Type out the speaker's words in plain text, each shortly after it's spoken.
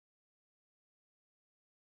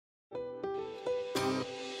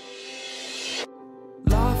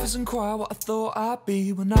Life isn't quite what I thought I'd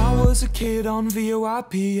be. When I was a kid on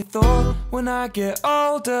VOIP, I thought when I get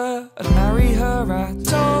older I'd marry her, I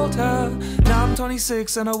told her. Now I'm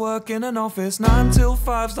 26 and I work in an office. 9 till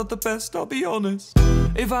 5's not the best, I'll be honest.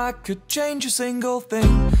 If I could change a single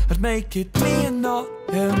thing, I'd make it me and not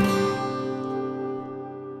him.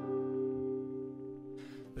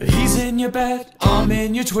 He's in your bed, I'm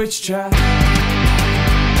in your Twitch chat.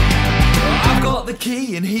 I've got the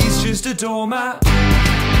key and he's just a doormat.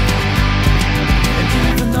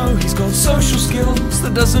 And even though he's got social skills,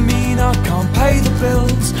 that doesn't mean I can't pay the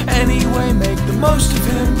bills. Anyway, make the most of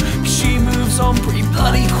him, 'cause she moves on pretty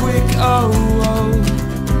bloody quick. Oh, oh.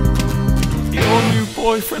 Your new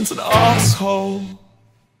boyfriend's an asshole.